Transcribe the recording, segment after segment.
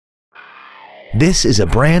This is a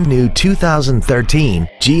brand new 2013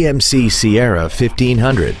 GMC Sierra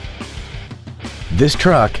 1500. This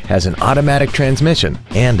truck has an automatic transmission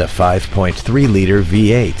and a 5.3-liter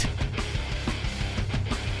V8.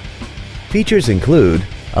 Features include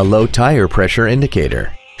a low tire pressure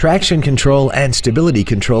indicator, traction control and stability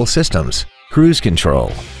control systems, cruise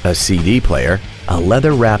control, a CD player, a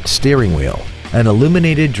leather-wrapped steering wheel, an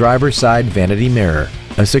illuminated driver's side vanity mirror,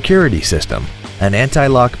 a security system, an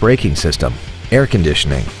anti-lock braking system, air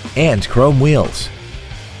conditioning, and chrome wheels.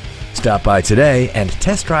 Stop by today and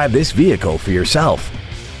test drive this vehicle for yourself.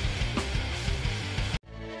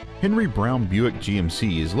 Henry Brown Buick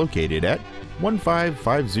GMC is located at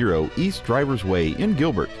 1550 East Drivers Way in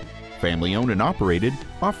Gilbert. Family owned and operated,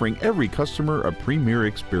 offering every customer a premier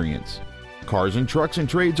experience. Cars and trucks and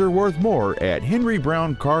trades are worth more at Henry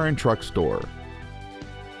Brown Car and Truck Store.